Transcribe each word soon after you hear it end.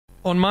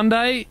on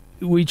Monday,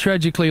 we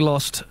tragically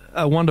lost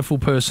a wonderful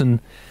person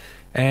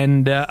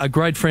and a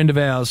great friend of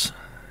ours.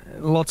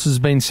 Lots has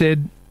been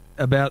said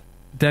about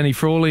Danny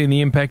Frawley and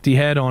the impact he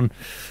had on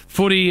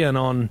footy and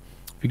on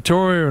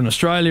Victoria and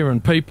Australia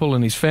and people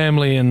and his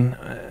family, and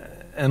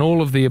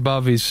all of the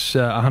above is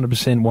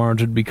 100%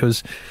 warranted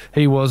because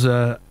he was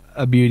a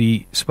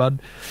beauty, Spud.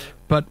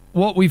 But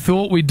what we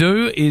thought we'd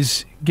do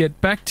is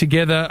get back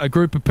together a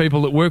group of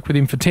people that worked with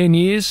him for 10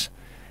 years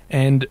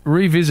and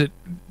revisit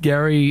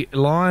Gary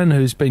Lyon,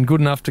 who's been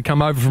good enough to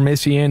come over from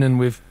SEN, and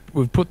we've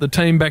put the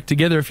team back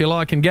together, if you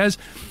like. And Gaz,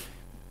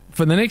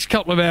 for the next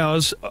couple of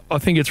hours, I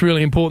think it's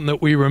really important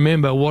that we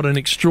remember what an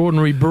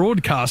extraordinary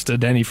broadcaster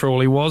Danny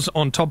Frawley was,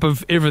 on top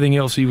of everything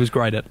else he was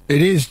great at.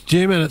 It is,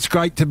 Jim, and it's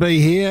great to be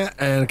here,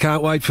 and I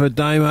can't wait for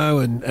Damo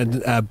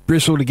and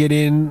Bristol to get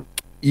in.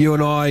 You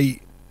and I,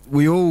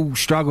 we all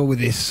struggle with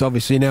this,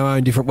 obviously, in our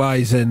own different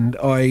ways, and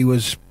I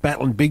was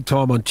battling big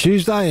time on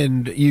Tuesday,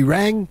 and you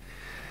rang,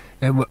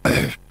 and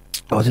I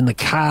was in the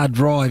car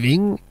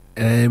driving,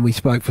 and we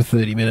spoke for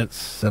 30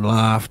 minutes and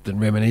laughed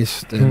and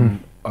reminisced,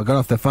 and I got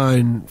off the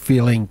phone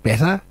feeling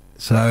better,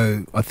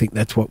 so I think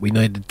that's what we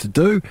needed to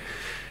do,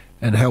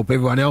 and help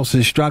everyone else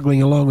who's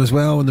struggling along as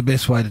well, and the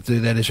best way to do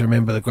that is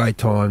remember the great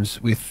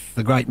times with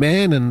the great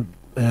man, and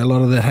a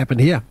lot of that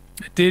happened here.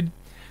 It did.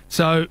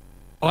 So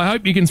I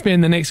hope you can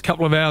spend the next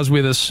couple of hours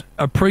with us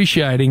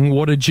appreciating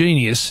what a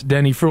genius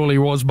Danny Frawley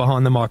was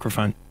behind the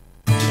microphone.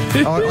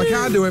 I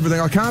can't do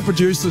everything. I can't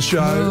produce the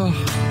show,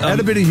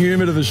 add a bit of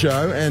humour to the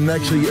show, and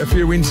actually a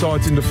few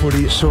insights into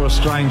footy. Saw a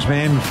strange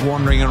man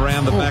wandering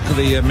around the back of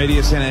the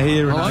media centre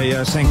here in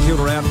a St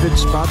Kilda outfit,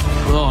 Spud.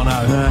 Oh, no.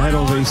 Had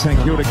all the St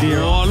Kilda gear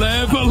on. Oh,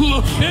 have a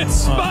look at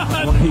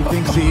Spud. What he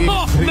thinks he is.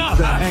 Oh,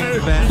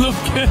 no. Look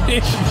at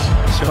him.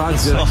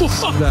 Spud's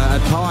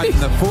tied in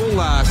the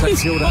full St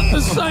Kilda. Got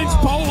the Saints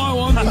polo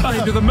on. He's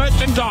been to the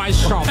merchandise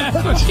shop.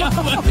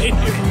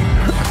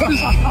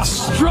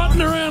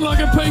 Strutting around like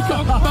a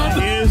peacock.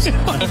 Yes.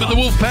 But the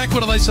Wolf Pack,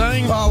 what are they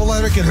saying? Oh, well,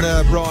 they reckon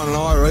Brian and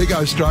I are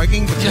ego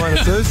stroking between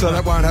the two, so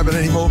that won't happen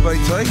anymore,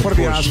 BT. What have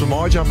you asked for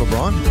my jumper,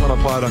 Brian, when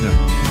I played on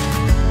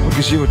you?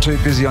 Because you were too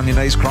busy on your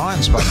knees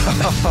crying, Spud.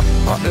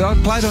 I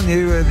played on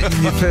you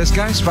in your first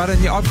game, Spud,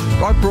 and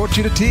I brought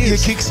you to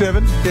tears. You kicked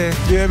 7?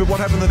 Yeah, but what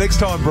happened the next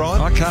time,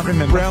 Brian? I can't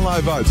remember.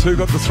 Brownlow votes. Who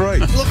got the 3?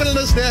 Looking at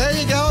us now. How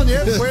you going?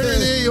 Yep, we're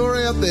in here, you're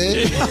out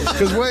there.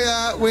 Because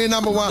we're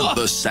number 1.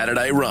 The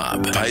Saturday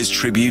Rub pays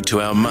tribute to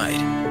our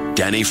mate,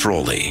 Danny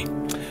Frawley.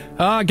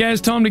 Gaz,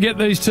 time to get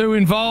these two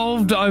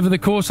involved. Over the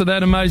course of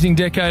that amazing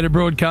decade of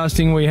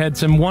broadcasting, we had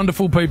some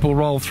wonderful people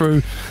roll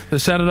through the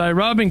Saturday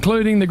Rub,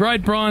 including the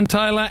great Brian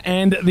Taylor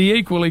and the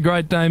equally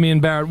great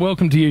Damien Barrett.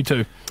 Welcome to you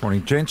two.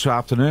 Morning, gents,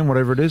 afternoon,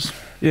 whatever it is.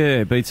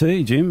 Yeah,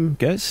 BT, Jim,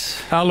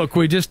 Gaz. Look,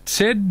 we just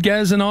said,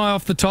 Gaz and I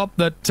off the top,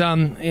 that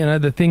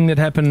the thing that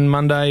happened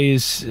Monday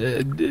is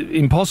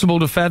impossible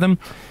to fathom.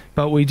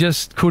 But we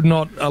just could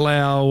not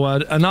allow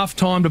enough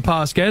time to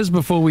pass, Gaz,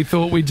 before we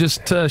thought we'd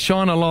just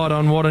shine a light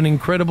on what an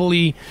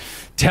incredibly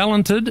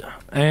talented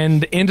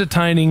and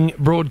entertaining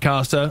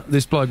broadcaster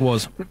this bloke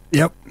was.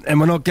 Yep, and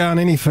we're not going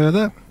any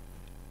further.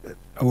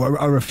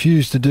 I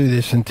refuse to do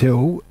this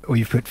until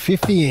we've put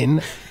 50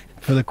 in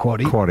for the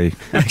Quaddie.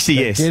 Actually,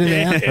 yes. Get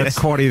it out. The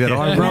Quaddie that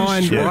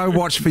I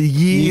watched for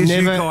years.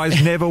 You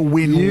guys never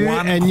win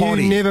one and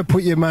Quaddie. You never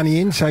put your money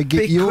in, so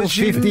get your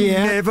 50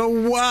 out. Never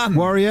won.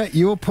 Warrior,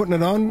 you're putting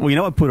it on. Well, you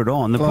know, I put it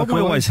on. The problem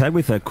we always had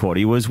with that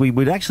Quaddie was we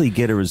would actually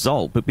get a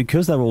result, but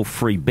because they were all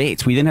free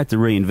bets, we then had to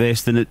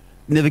reinvest, and it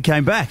never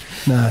came back.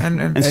 No.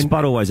 And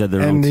Spud always had the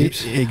wrong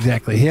tips.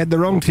 Exactly. He had the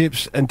wrong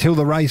tips until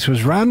the race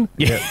was run.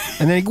 Yeah.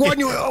 And then why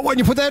didn't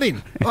you put that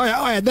in?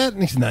 I had that.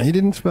 And he said, no, you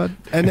didn't, Spud.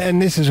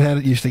 And this is how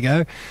it used to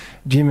go.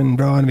 Jim and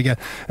Brian would go,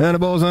 the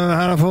ball's on,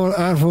 hard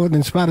forward, and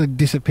then Spud would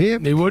disappear.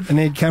 He would. And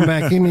he'd come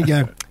back in and he'd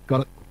go,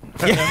 got it.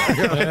 Yeah,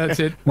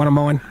 that's it. One of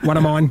mine.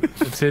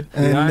 That's it.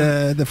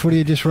 And the footy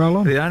would just roll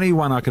on. The only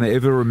one I can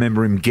ever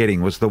remember him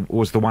getting was the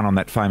one on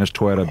that famous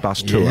Toyota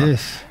bus tour.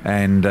 Yes.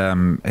 And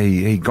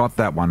he got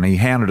that one. He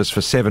hounded us for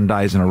 7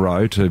 days in a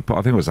row to,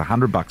 I think it was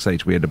 $100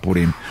 each we had to put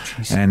in.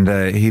 Jeez.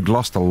 And he'd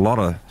lost several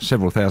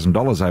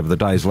 $1,000s over the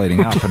days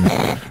leading up.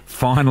 And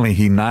finally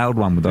he nailed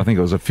one with, I think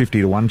it was a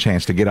 50-1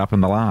 chance to get up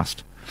in the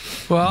last.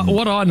 Well,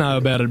 what I know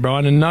about it,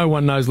 Brian, and no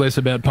one knows less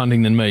about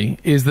punting than me,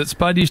 is that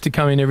Spud used to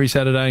come in every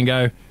Saturday and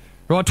go,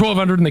 right,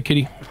 1,200 in the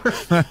kitty.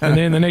 And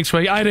then the next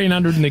week,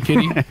 1,800 in the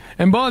kitty.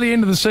 And by the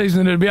end of the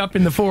season, it'd be up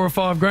in the 4 or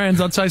 5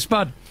 grands. I'd say,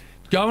 Spud,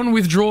 go and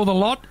withdraw the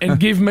lot and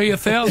give me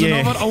 1,000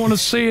 of it. I want to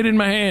see it in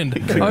my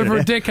hand. Over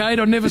a decade,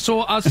 I never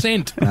saw a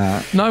cent.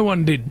 No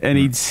one did. And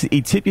he'd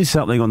tip you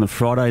something on the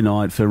Friday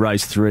night for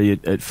race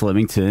 3 at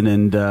Flemington,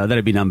 and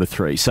that'd be number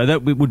 3. So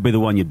that would be the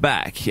one you'd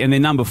back. And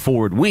then number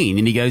 4 would win,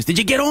 and he goes, did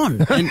you get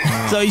on? And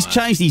so he's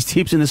changed his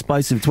tips in the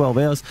space of 12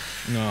 hours.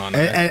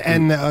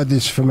 And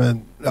this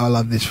from I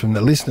love this from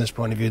the listener's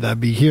point of view. They'd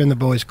be hearing the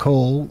boys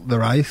call the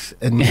race,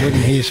 and you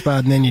wouldn't hear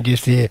Spud, and then you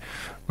just hear.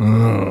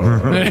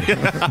 And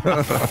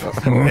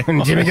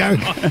Jimmy go,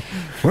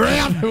 we're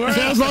out.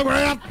 Sounds like we're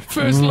out.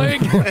 First leg.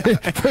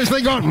 First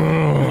leg gone.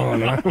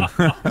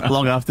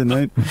 Long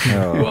afternoon.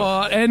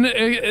 Well,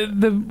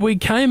 and we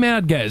came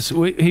out, Gaz.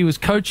 He was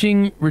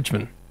coaching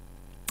Richmond.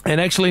 And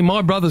actually,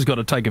 my brother's got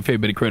to take a fair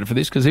bit of credit for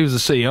this because he was the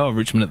CEO of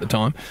Richmond at the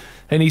time.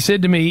 And he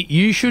said to me,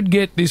 you should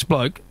get this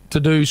bloke to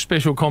do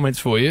special comments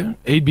for you.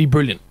 He'd be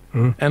brilliant.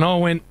 And I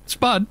went,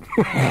 Spud,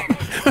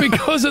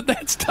 because at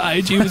that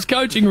stage he was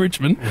coaching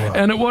Richmond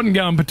and it wasn't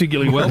going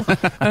particularly well.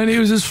 And he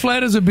was as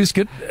flat as a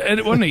biscuit,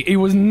 and wasn't he? He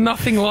was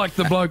nothing like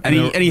the bloke. And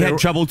he had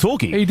trouble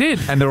talking. He did.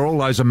 And there were all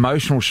those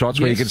emotional shots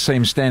where you could see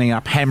him standing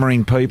up,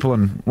 hammering people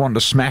and wanting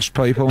to smash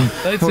people. And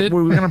That's it.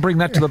 We were going to bring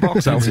that to the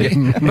box,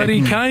 Elsie. But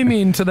he came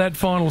into that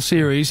final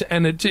series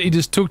and he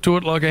just took to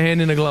it like a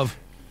hand in a glove.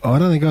 I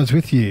don't think I was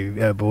with you,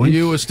 boys.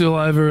 You were still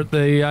over at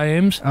the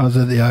AMs? I was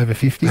at the over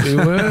 50s. You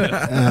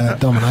were.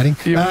 Dominating.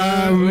 You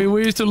were.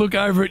 We used to look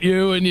over at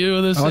you and you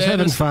were the saddest. I was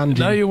having fun,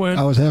 Jim. No, you weren't.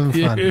 I was having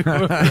fun. You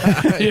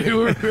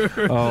were.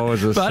 Oh, it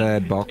was a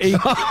sad box.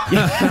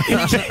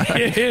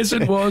 Yes,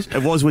 it was.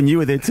 It was when you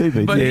were there too,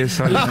 BT. Yes,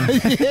 I know.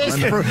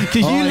 Because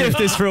you left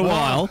us for a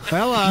while.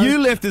 Hello.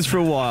 You left us for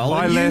a while.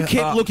 And you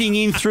kept looking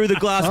in through the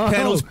glass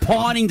panels,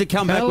 pining to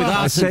come back with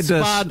us.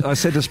 I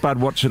said to Spud,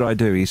 what should I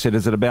do? He said,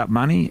 is it about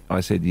money? I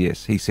said,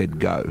 yes. He said,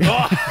 go.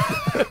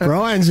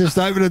 Brian's just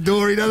opened a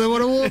door he doesn't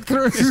want to walk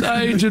through.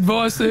 Sage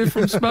advice there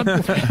from Spud.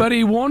 But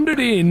he wandered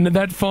in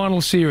that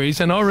final series,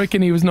 and I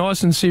reckon he was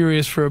nice and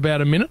serious for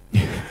about a minute.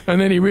 And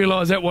then he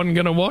realised that wasn't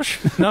going to wash.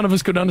 None of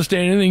us could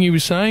understand anything he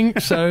was saying.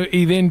 So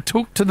he then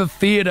took to the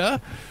theatre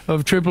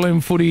of Triple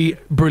M footy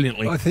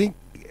brilliantly. I think,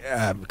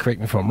 correct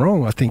me if I'm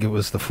wrong, I think it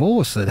was the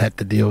Force that had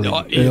to deal with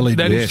it early.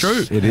 That is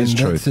true. It is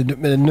true.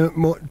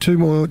 That's two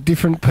more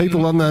different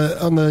people on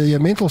the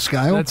mental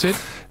scale. That's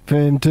it.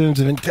 In terms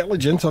of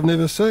intelligence, I've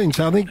never seen.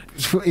 So I think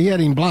he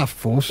had him bluff,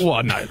 Force.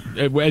 Well, no,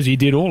 as he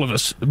did all of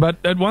us. But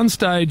at one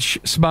stage,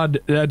 Spud,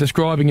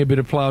 describing a bit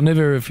of play, I'll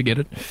never ever forget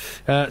it,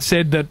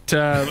 said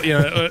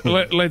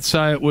that, let's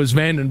say it was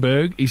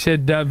Vandenberg. He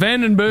said,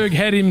 Vandenberg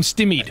had him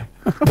stymied.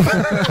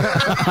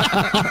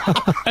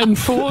 And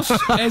Force,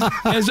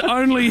 as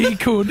only he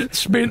could,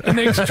 spent the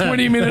next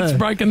 20 minutes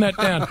breaking that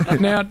down.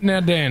 Now,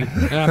 Dan,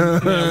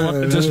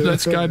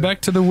 let's go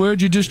back to the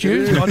word you just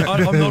used. I'm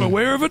not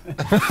aware of it.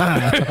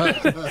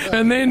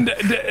 And then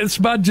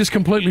Spud just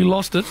completely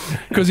lost it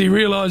because he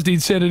realised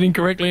he'd said it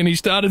incorrectly and he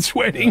started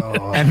sweating.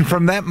 And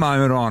from that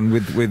moment on,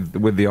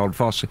 with the old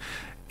Foss,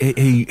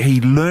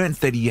 he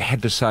learnt that he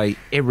had to say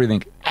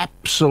everything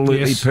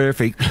absolutely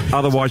perfect,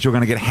 otherwise you're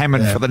going to get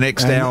hammered for the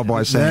next hour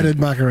by Sam. That'd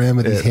muck around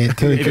with his head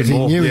too because he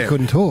knew he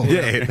couldn't talk.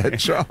 Yeah,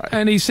 that's right.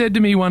 And he said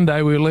to me one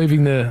day, we were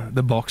leaving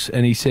the box,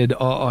 and he said,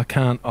 I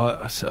can't,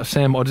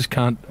 Sam, I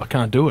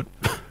can't do it.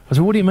 I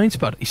said, what do you mean,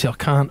 Spud? He said, I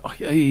can't.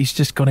 He's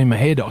just got in my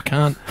head. I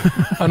can't.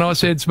 And I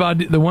said,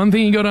 Spud, the one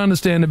thing you got to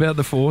understand about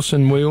the Force,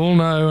 and we all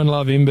know and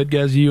love him, but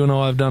Gaz, you and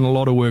I have done a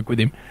lot of work with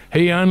him.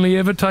 He only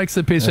ever takes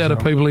the piss out of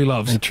people he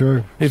loves.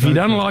 True. If he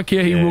doesn't like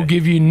you, he will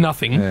give you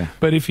nothing. Yeah.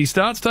 But if he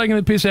starts taking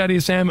the piss out of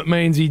you, Sam, it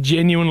means he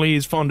genuinely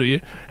is fond of you.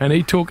 And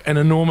he took an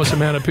enormous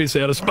amount of piss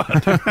out of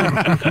Spud.